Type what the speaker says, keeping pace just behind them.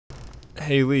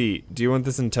Hey Lee, do you want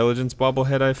this intelligence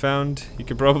bobblehead I found? You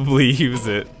could probably use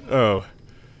it. Oh.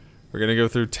 We're gonna go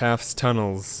through Taft's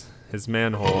tunnels. His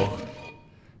manhole.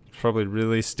 It's probably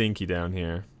really stinky down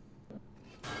here.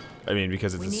 I mean,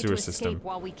 because it's a sewer system.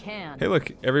 While we can. Hey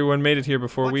look, everyone made it here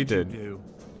before we did. You do?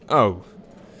 Oh.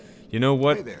 You know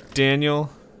what, Hey there. Daniel?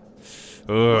 What's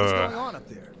going Ugh. on up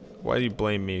there? Why do you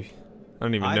blame me? I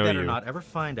don't even know you. I better not ever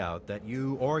find out that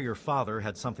you or your father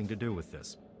had something to do with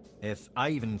this. If I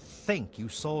even think you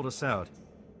sold us out.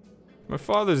 My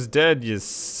father's dead, you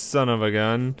son of a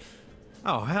gun.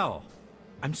 Oh, hell.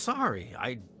 I'm sorry.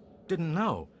 I didn't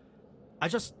know. I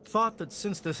just thought that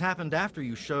since this happened after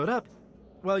you showed up,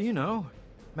 well, you know.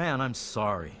 Man, I'm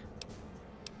sorry.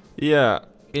 Yeah,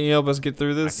 can you help us get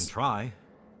through I this? can try.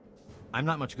 I'm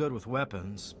not much good with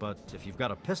weapons, but if you've got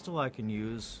a pistol I can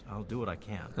use, I'll do what I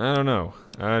can. I don't know.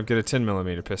 I've got a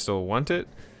 10mm pistol. Want it?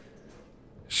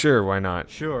 Sure, why not?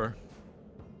 Sure.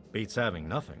 Beats having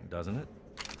nothing, doesn't it?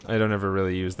 I don't ever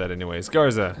really use that anyways.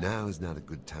 Garza, Now is not a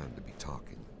good time to be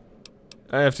talking.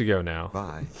 I have to go now.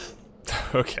 Bye.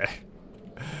 Okay.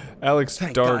 Alex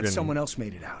Thank Dargan. God someone else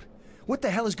made it out. What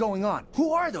the hell is going on?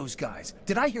 Who are those guys?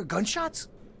 Did I hear gunshots?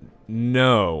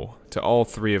 No to all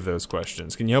three of those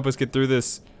questions. Can you help us get through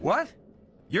this? What?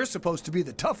 You're supposed to be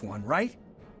the tough one, right?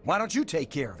 Why don't you take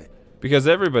care of it? Because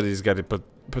everybody's got to put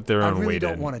their I own really weight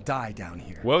don't in. want to die down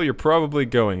here. Well, you're probably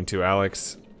going to,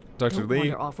 Alex. Dr. Don't Lee?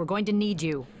 wander off. We're going to need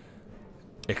you.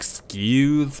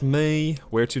 Excuse me?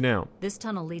 Where to now? This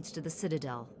tunnel leads to the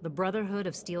Citadel, the Brotherhood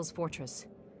of Steel's fortress.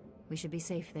 We should be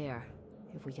safe there,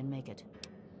 if we can make it.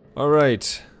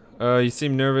 Alright. You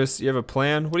seem nervous. You have a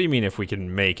plan? What do you mean if we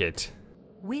can make it?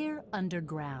 We're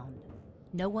underground.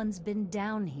 No one's been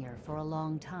down here for a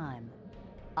long time.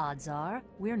 Odds are,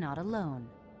 we're not alone.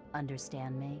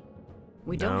 Understand me?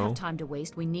 We don't No. have time to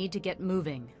waste. We need to get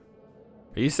moving.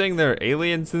 Are you saying there are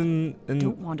aliens in...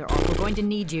 Don't wander off. We're going to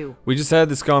need you. We just had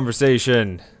this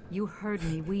conversation. You heard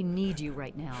me. We need you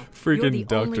right now. Freaking You're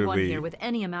the only Dr. one Lee. here with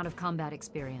any amount of combat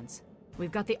experience.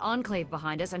 We've got the Enclave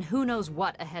behind us, and who knows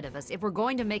what ahead of us. If we're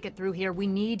going to make it through here, we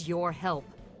need your help.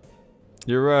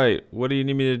 You're right. What do you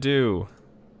need me to do?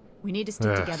 We need to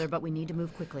stick Ugh. together, but we need to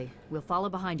move quickly. We'll follow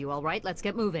behind you, all right? Let's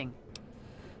get moving.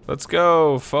 Let's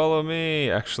go. Follow me.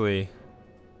 Actually,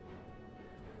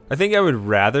 I think I would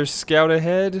rather scout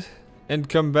ahead and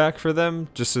come back for them,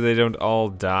 just so they don't all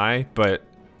die. But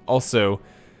also,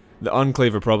 the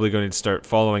Enclave are probably going to start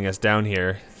following us down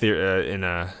here in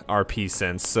a RP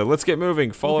sense. So let's get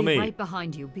moving. Follow We'll be me. right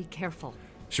behind you. Be careful.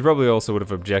 She probably also would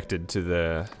have objected to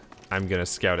the I'm gonna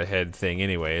scout ahead thing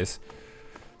anyways.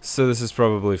 So this is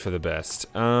probably for the best.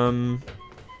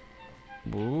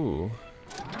 Ooh.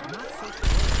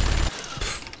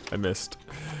 I missed.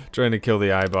 Trying to kill the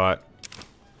iBot.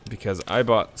 Because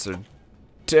iBots are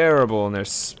terrible and they're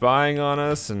spying on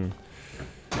us and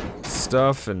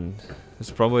stuff, and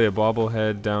there's probably a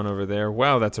bobblehead down over there.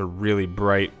 Wow, that's a really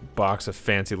bright box of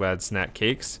Fancy Lad snack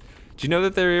cakes. Do you know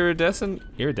that they're iridescent?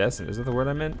 Iridescent, is that the word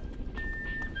I meant?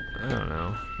 I don't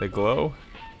know. They glow?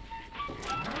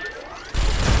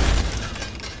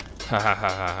 Ha ha ha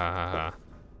ha ha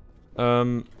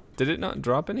ha. Did it not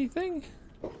drop anything?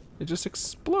 It just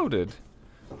exploded.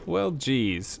 Well,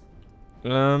 geez.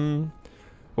 I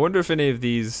wonder if any of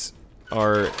these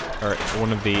are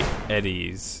one of the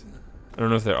eddies. I don't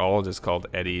know if they're all just called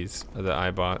eddies, or the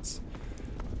iBots.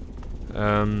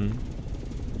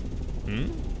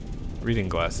 Reading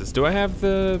glasses. Do I have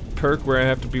the perk where I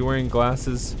have to be wearing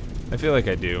glasses? I feel like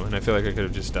I do, and I feel like I could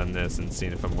have just done this and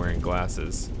seen if I'm wearing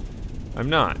glasses. I'm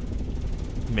not.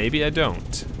 Maybe I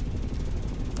don't.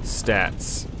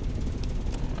 Stats.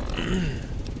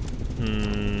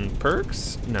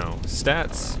 Perks? No.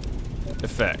 Stats.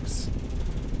 Effects.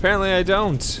 Apparently I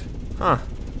don't. Huh.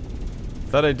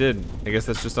 Thought I did. I guess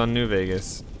that's just on New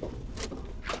Vegas.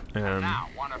 Now,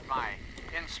 one of my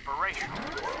inspirational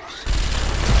quotes.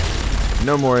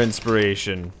 No more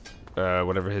inspiration.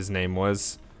 Whatever his name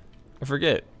was. I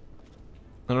forget.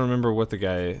 I don't remember what the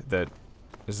guy that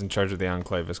is in charge of the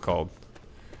Enclave is called.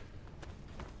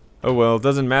 Oh well,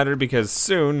 doesn't matter because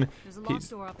soon There's a locked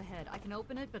door up ahead. I can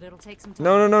open it, but it'll take some time.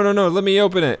 No, let me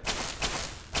open it.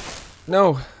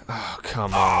 No. Oh,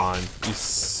 come on, you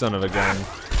son of a gun.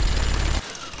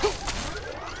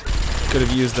 Could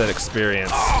have used that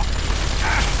experience.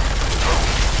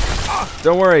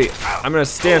 Don't worry, I'm gonna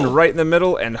stand right in the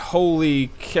middle, and holy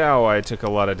cow, I took a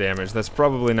lot of damage. That's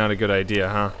probably not a good idea,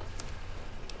 huh?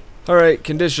 Alright,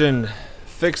 condition.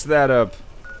 Fix that up.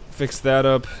 Fix that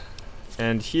up.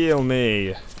 And heal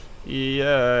me.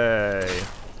 Yay.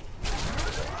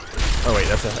 Oh wait,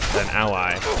 that's an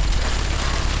ally.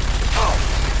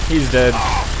 He's dead.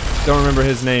 Don't remember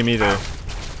his name either.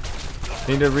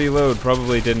 Need to reload.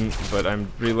 Probably didn't, but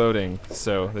I'm reloading.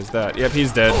 So there's that. Yep,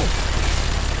 he's dead.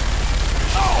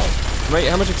 Wait,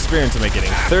 how much experience am I getting?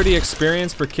 30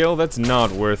 experience per kill? That's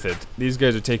not worth it. These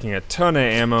guys are taking a ton of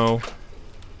ammo.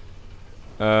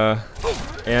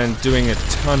 And doing a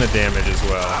ton of damage as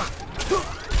well.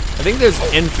 I think there's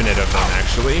infinite of them,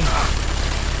 actually.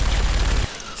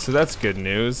 So that's good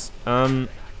news.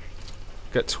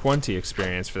 Got 20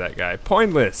 experience for that guy.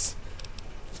 Pointless!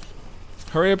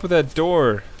 Hurry up with that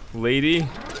door, lady.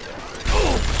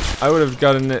 I would have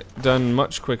gotten it done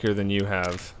much quicker than you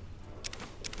have.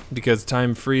 Because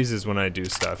time freezes when I do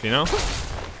stuff, you know?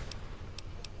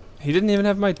 He didn't even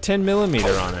have my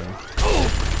 10mm on him.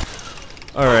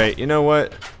 Alright, you know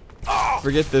what?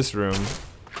 Forget this room.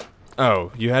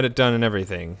 Oh, you had it done and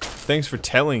everything. Thanks for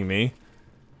telling me.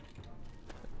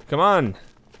 Come on.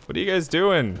 What are you guys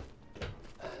doing?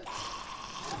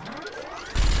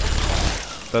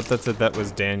 Thought that said that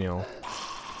was Daniel.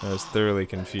 I was thoroughly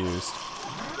confused.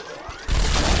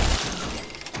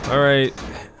 Alright.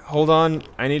 Hold on.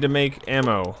 I need to make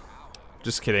ammo.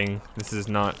 Just kidding. This is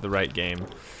not the right game.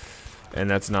 And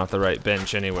that's not the right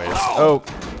bench anyways. Oh,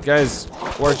 guys,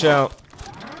 watch out.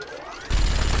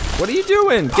 What are you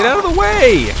doing? Get out of the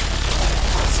way!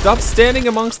 Stop standing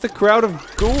amongst the crowd of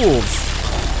ghouls.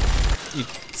 You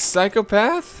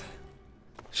psychopath?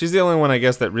 She's the only one, I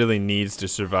guess, that really needs to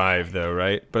survive, though,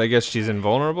 right? But I guess she's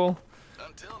invulnerable?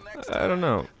 I don't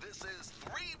know.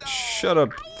 Shut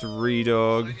up,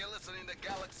 3-Dog.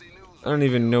 I don't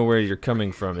even know where you're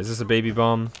coming from. Is this a baby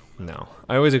bomb? No.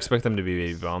 I always expect them to be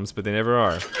baby bombs, but they never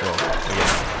are. Well, I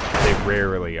guess they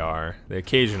rarely are. They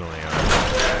occasionally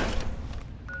are.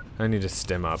 I need to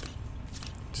stim up.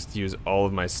 Just use all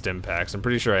of my stim packs. I'm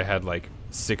pretty sure I had like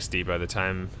 60 by the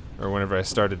time, or whenever I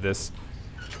started this.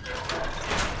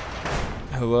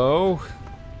 Hello?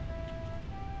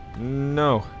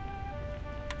 No.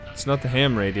 It's not the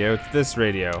ham radio, it's this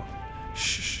radio.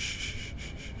 Shh.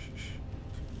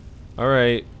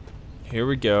 Alright, here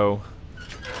we go.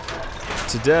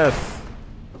 To death.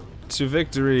 To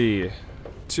victory.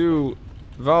 To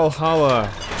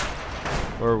Valhalla.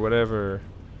 Or whatever.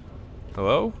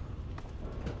 Hello?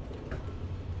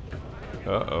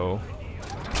 Uh-oh.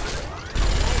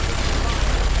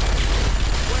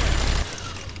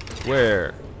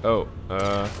 Where? Oh,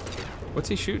 what's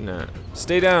he shooting at?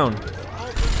 Stay down!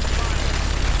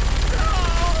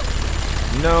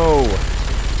 No!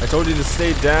 I told you to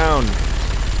stay down!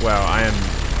 Wow, I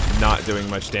am not doing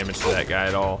much damage to that guy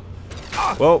at all.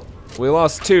 Well, we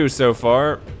lost 2 so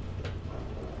far.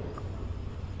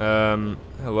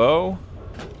 Hello?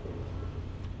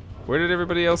 Where did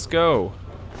everybody else go?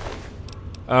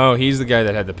 Oh, he's the guy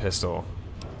that had the pistol.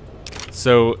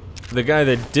 So, the guy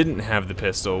that didn't have the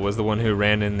pistol was the one who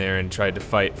ran in there and tried to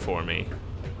fight for me.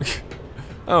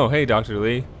 Oh, hey, Dr.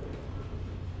 Lee.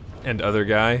 And other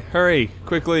guy. Hurry,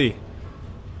 quickly.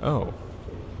 Oh.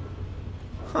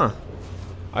 Huh.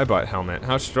 I bought helmet.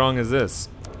 How strong is this?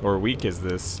 Or weak is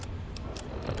this?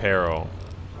 Apparel.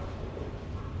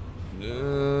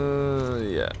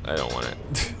 Yeah, I don't want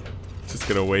it. It's just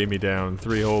gonna weigh me down.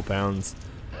 3 whole pounds.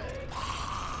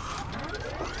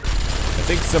 I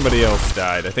think somebody else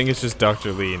died. I think it's just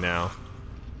Dr. Lee now.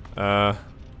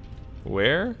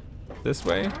 Where? This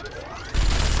way?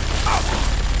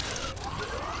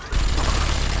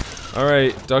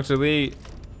 Alright, Dr. Lee,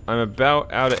 I'm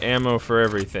about out of ammo for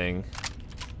everything.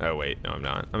 Oh wait, no I'm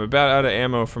not. I'm about out of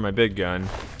ammo for my big gun.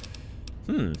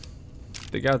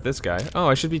 They got this guy. Oh,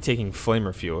 I should be taking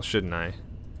flamer fuel, shouldn't I?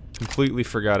 Completely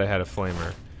forgot I had a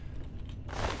flamer.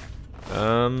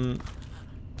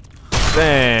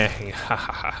 Bang! Ha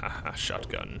ha ha ha!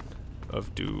 Shotgun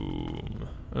of doom.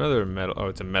 Another metal. Oh,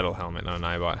 it's a metal helmet, not an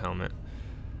eyebot helmet.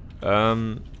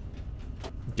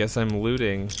 Guess I'm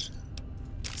looting.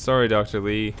 Sorry, Dr.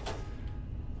 Lee.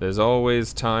 There's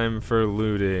always time for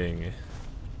looting.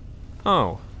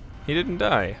 Oh, he didn't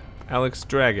die. Alex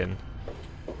Dragon.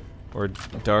 Or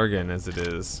Dargan, as it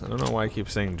is. I don't know why I keep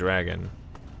saying Dragon.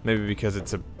 Maybe because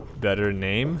it's a better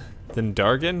name than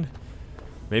Dargan?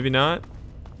 Maybe not.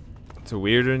 It's a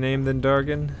weirder name than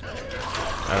Dargan.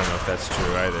 I don't know if that's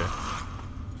true either.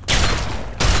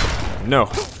 No.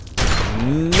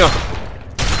 No.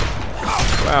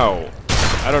 Wow.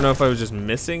 I don't know if I was just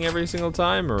missing every single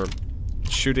time or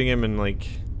shooting him in like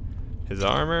his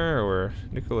armor or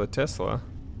Nikola Tesla.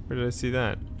 Where did I see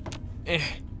that?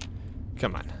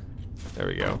 Come on. There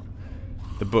we go.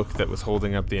 The book that was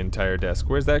holding up the entire desk.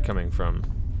 Where's that coming from?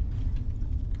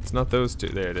 It's not those two.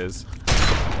 There it is.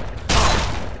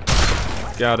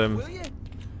 Got him.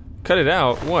 Cut it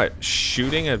out. What?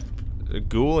 Shooting a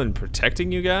ghoul and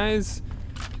protecting you guys?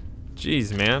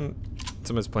 Jeez, man.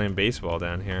 Someone's playing baseball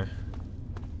down here.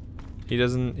 He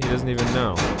doesn't even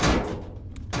know.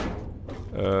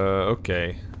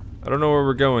 Okay. I don't know where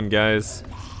we're going, guys.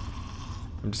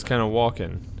 I'm just kind of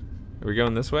walking. Are we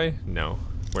going this way? No,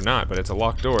 we're not, but it's a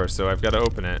locked door, so I've got to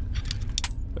open it.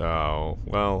 Oh,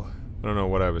 well, I don't know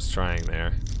what I was trying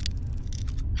there.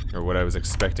 Or what I was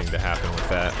expecting to happen with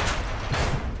that.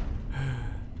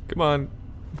 Come on,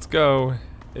 let's go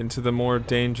into the more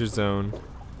danger zone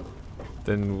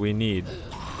than we need.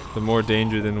 The more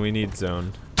danger than we need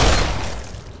zone.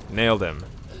 Nailed him.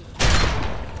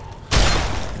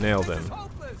 Nailed him.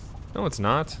 No, it's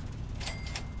not.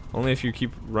 Only if you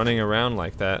keep running around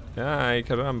like that. Ay,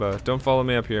 caramba. Don't follow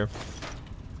me up here.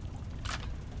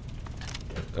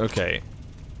 Okay.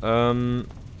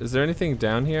 Is there anything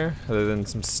down here other than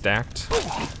some stacked?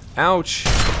 Ouch!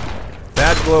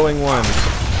 Bad glowing one.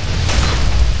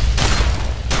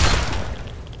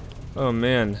 Oh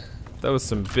man, that was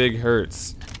some big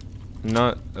hurts.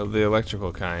 Not of the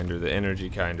electrical kind or the energy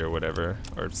kind or whatever.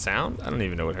 Or sound? I don't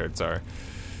even know what hurts are.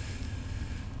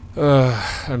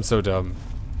 I'm so dumb.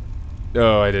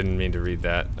 Oh, I didn't mean to read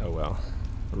that. Oh well.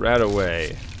 Rat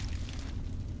away.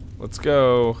 Let's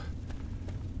go.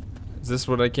 Is this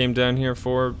what I came down here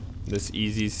for? This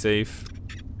easy safe?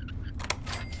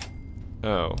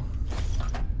 Oh.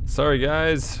 Sorry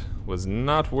guys. Was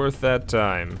not worth that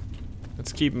time.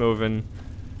 Let's keep moving.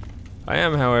 I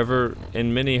am, however,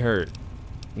 in many hurt.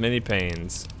 Many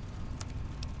pains.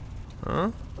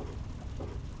 Huh?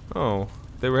 Oh.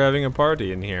 They were having a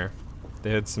party in here.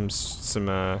 They had some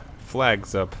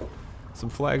flags up. Some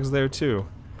flags there too.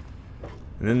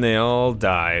 And then they all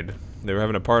died. They were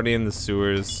having a party in the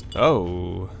sewers.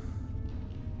 Oh.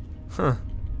 Huh.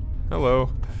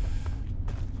 Hello.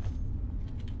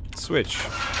 Switch.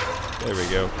 There we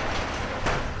go.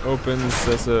 Open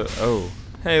Sessa. Oh.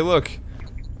 Hey, look.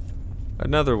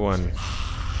 Another one.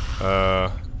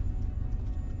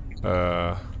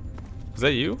 Is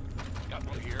that you?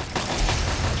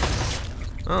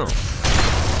 Oh.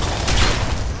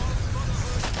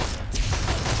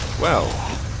 Well,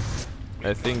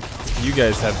 I think you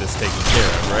guys have this taken care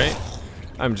of, right?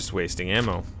 I'm just wasting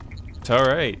ammo. It's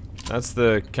alright. That's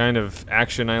the kind of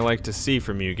action I like to see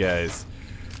from you guys.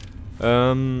 I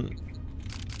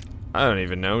don't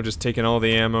even know. Just taking all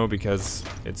the ammo because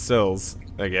it sells,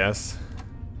 I guess.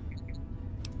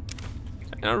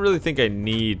 I don't really think I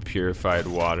need purified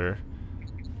water.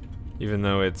 Even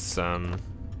though it's, the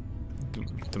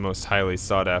most highly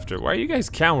sought after. Why are you guys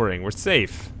cowering? We're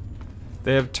safe.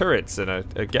 They have turrets and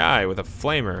a guy with a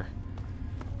flamer.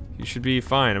 You should be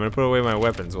fine. I'm gonna put away my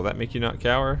weapons. Will that make you not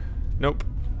cower? Nope.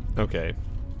 Okay.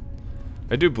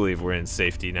 I do believe we're in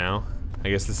safety now. I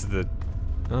guess this is the...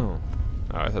 Oh.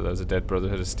 Oh, I thought that was a dead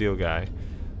Brotherhood of Steel guy.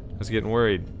 I was getting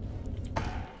worried.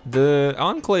 The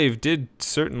Enclave did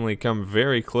certainly come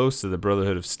very close to the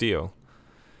Brotherhood of Steel.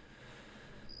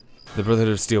 The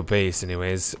Brotherhood of Steel base,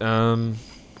 anyways.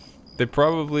 They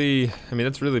probably... I mean,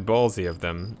 that's really ballsy of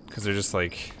them, because they're just,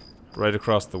 like, right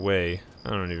across the way.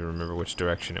 I don't even remember which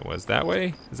direction it was. That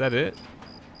way? Is that it?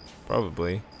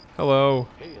 Probably. Hello.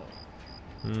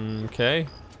 Okay.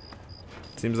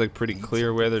 Seems like pretty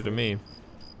clear weather to me.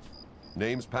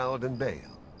 Name's Paladin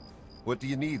Bale. What do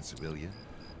you need, civilian?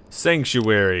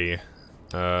 Sanctuary.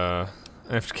 I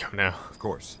have to go now. Of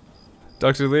course.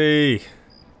 Dr. Lee!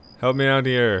 Help me out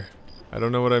here. I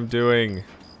don't know what I'm doing.